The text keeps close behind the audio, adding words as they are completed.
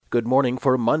Good morning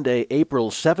for Monday,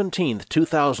 April 17th,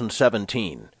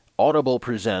 2017. Audible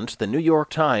presents the New York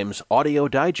Times Audio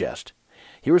Digest.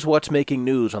 Here's what's making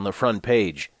news on the front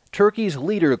page. Turkey's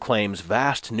leader claims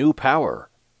vast new power.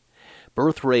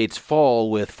 Birth rates fall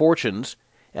with fortunes,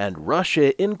 and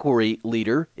Russia inquiry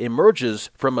leader emerges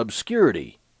from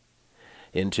obscurity.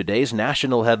 In today's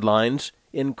national headlines,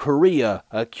 in Korea,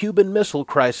 a Cuban Missile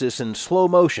Crisis in slow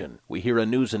motion. We hear a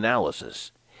news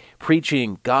analysis.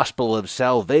 Preaching gospel of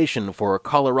salvation for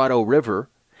Colorado River,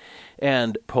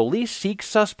 and police seek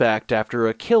suspect after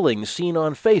a killing seen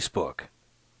on Facebook.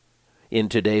 In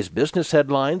today's business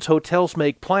headlines, hotels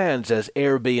make plans as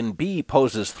Airbnb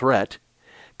poses threat.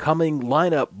 Coming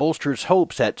lineup bolsters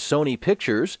hopes at Sony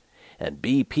Pictures, and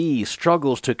BP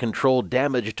struggles to control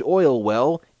damaged oil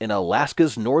well in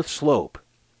Alaska's North Slope.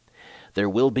 There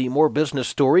will be more business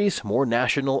stories, more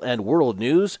national and world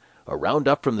news, a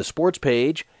roundup from the sports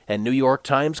page, and New York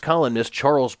Times columnist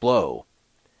Charles Blow.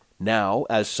 Now,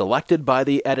 as selected by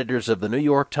the editors of the New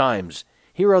York Times,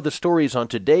 here are the stories on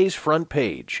today's front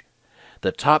page.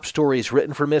 The top stories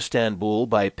written from Istanbul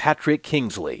by Patrick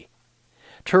Kingsley.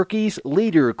 Turkey's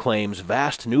leader claims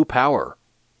vast new power.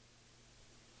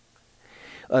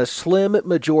 A slim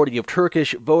majority of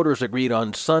Turkish voters agreed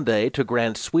on Sunday to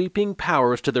grant sweeping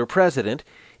powers to their president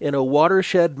in a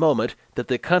watershed moment that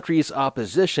the country's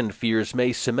opposition fears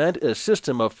may cement a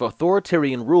system of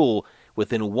authoritarian rule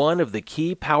within one of the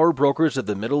key power brokers of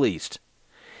the Middle East.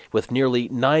 With nearly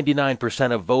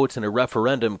 99% of votes in a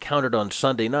referendum counted on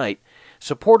Sunday night,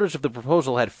 supporters of the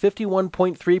proposal had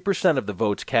 51.3% of the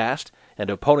votes cast, and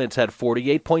opponents had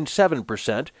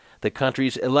 48.7%, the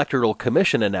country's electoral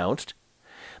commission announced.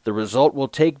 The result will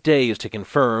take days to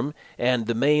confirm, and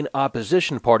the main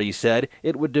opposition party said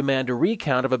it would demand a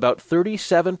recount of about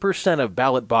 37% of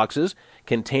ballot boxes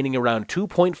containing around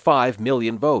 2.5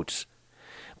 million votes.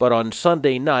 But on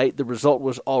Sunday night, the result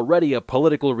was already a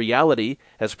political reality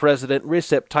as President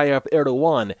Recep Tayyip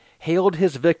Erdogan hailed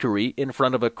his victory in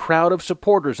front of a crowd of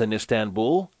supporters in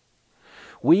Istanbul.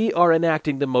 "We are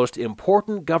enacting the most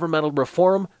important governmental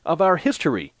reform of our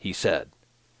history," he said.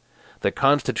 The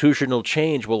constitutional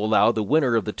change will allow the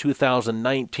winner of the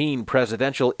 2019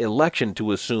 presidential election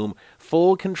to assume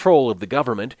full control of the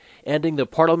government, ending the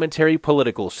parliamentary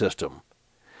political system.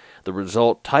 The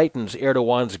result tightens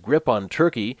Erdogan's grip on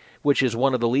Turkey, which is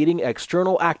one of the leading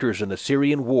external actors in the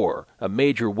Syrian war, a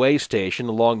major way station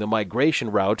along the migration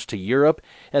routes to Europe,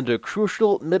 and a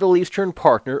crucial Middle Eastern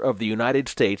partner of the United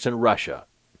States and Russia.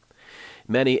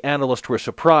 Many analysts were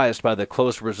surprised by the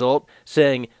close result,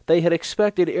 saying they had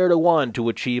expected Erdogan to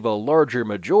achieve a larger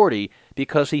majority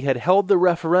because he had held the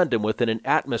referendum within an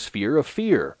atmosphere of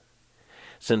fear.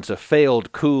 Since a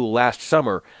failed coup last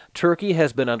summer, Turkey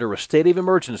has been under a state of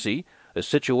emergency, a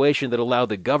situation that allowed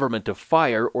the government to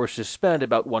fire or suspend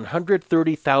about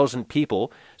 130,000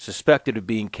 people suspected of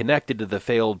being connected to the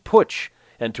failed putsch,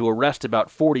 and to arrest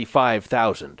about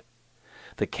 45,000.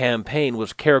 The campaign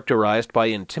was characterized by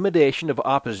intimidation of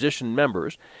opposition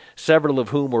members, several of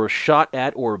whom were shot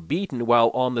at or beaten while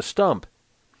on the stump.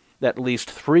 At least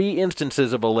 3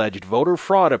 instances of alleged voter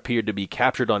fraud appeared to be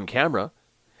captured on camera.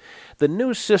 The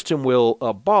new system will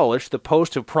abolish the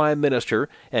post of prime minister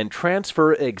and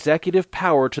transfer executive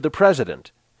power to the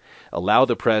president, allow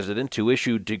the president to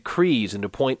issue decrees and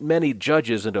appoint many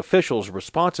judges and officials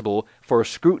responsible for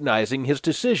scrutinizing his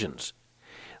decisions,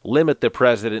 limit the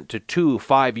president to 2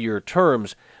 5-year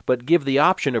terms, but give the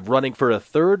option of running for a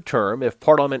 3rd term if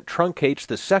Parliament truncates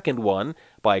the second one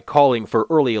by calling for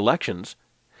early elections,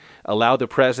 allow the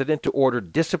president to order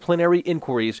disciplinary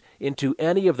inquiries into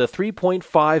any of the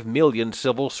 3.5 million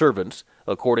civil servants,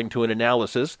 according to an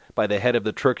analysis by the head of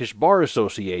the Turkish Bar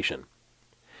Association.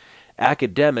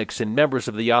 Academics and members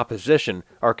of the opposition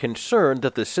are concerned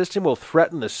that the system will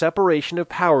threaten the separation of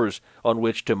powers on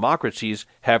which democracies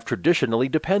have traditionally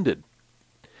depended.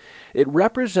 It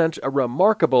represents a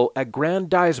remarkable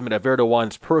aggrandizement of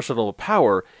Erdogan's personal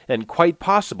power and quite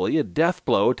possibly a death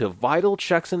blow to vital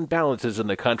checks and balances in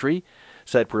the country,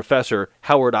 said Professor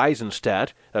Howard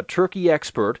Eisenstadt, a Turkey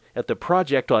expert at the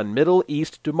Project on Middle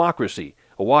East Democracy,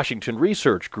 a Washington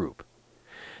research group.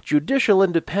 Judicial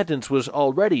independence was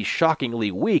already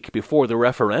shockingly weak before the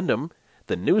referendum.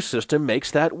 The new system makes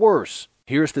that worse.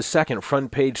 Here's the second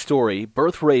front-page story,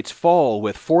 Birth Rates Fall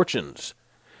with Fortunes.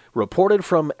 Reported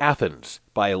from Athens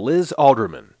by Liz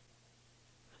Alderman.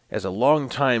 As a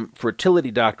longtime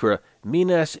fertility doctor,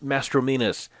 Minas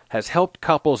Mastrominas has helped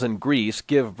couples in Greece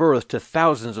give birth to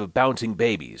thousands of bouncing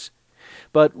babies.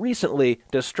 But recently,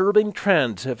 disturbing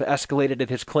trends have escalated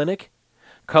at his clinic.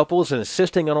 Couples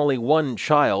insisting on only one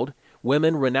child,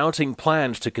 women renouncing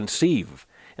plans to conceive,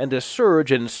 and a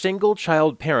surge in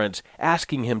single-child parents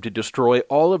asking him to destroy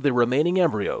all of the remaining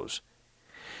embryos.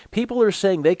 People are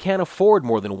saying they can't afford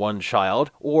more than one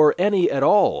child, or any at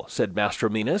all, said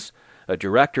Mastrominas, a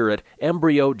director at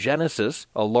Embryogenesis,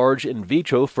 a large in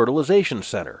vitro fertilization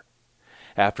center.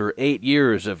 After 8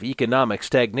 years of economic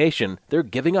stagnation, they're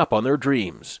giving up on their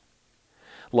dreams.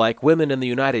 Like women in the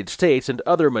United States and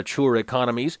other mature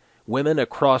economies, women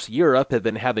across Europe have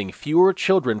been having fewer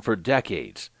children for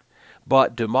decades.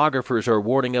 But demographers are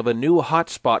warning of a new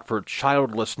hotspot for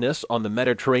childlessness on the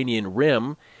Mediterranean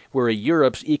rim, where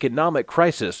Europe's economic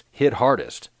crisis hit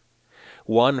hardest.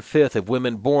 1/5 of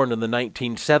women born in the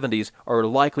 1970s are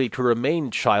likely to remain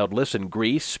childless in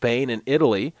Greece, Spain, and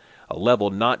Italy, a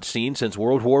level not seen since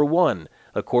World War I,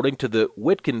 according to the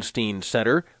Wittgenstein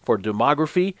Center for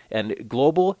Demography and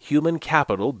Global Human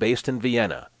Capital based in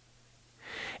Vienna.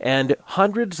 And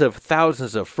hundreds of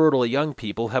thousands of fertile young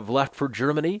people have left for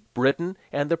Germany, Britain,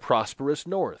 and the prosperous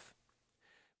North.